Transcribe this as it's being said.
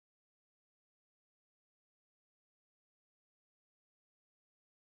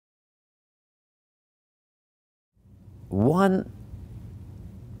one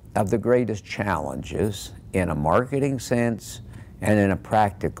of the greatest challenges in a marketing sense and in a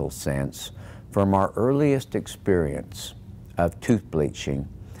practical sense from our earliest experience of tooth bleaching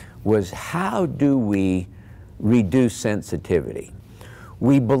was, how do we reduce sensitivity?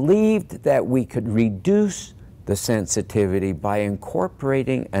 We believed that we could reduce the sensitivity by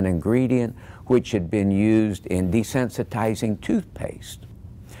incorporating an ingredient which had been used in desensitizing toothpaste.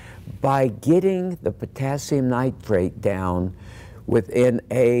 By getting the potassium nitrate down within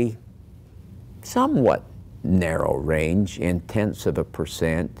a somewhat narrow range, in tenths of a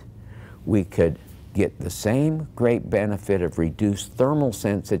percent, we could get the same great benefit of reduced thermal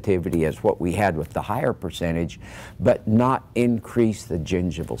sensitivity as what we had with the higher percentage, but not increase the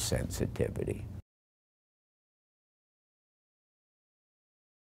gingival sensitivity.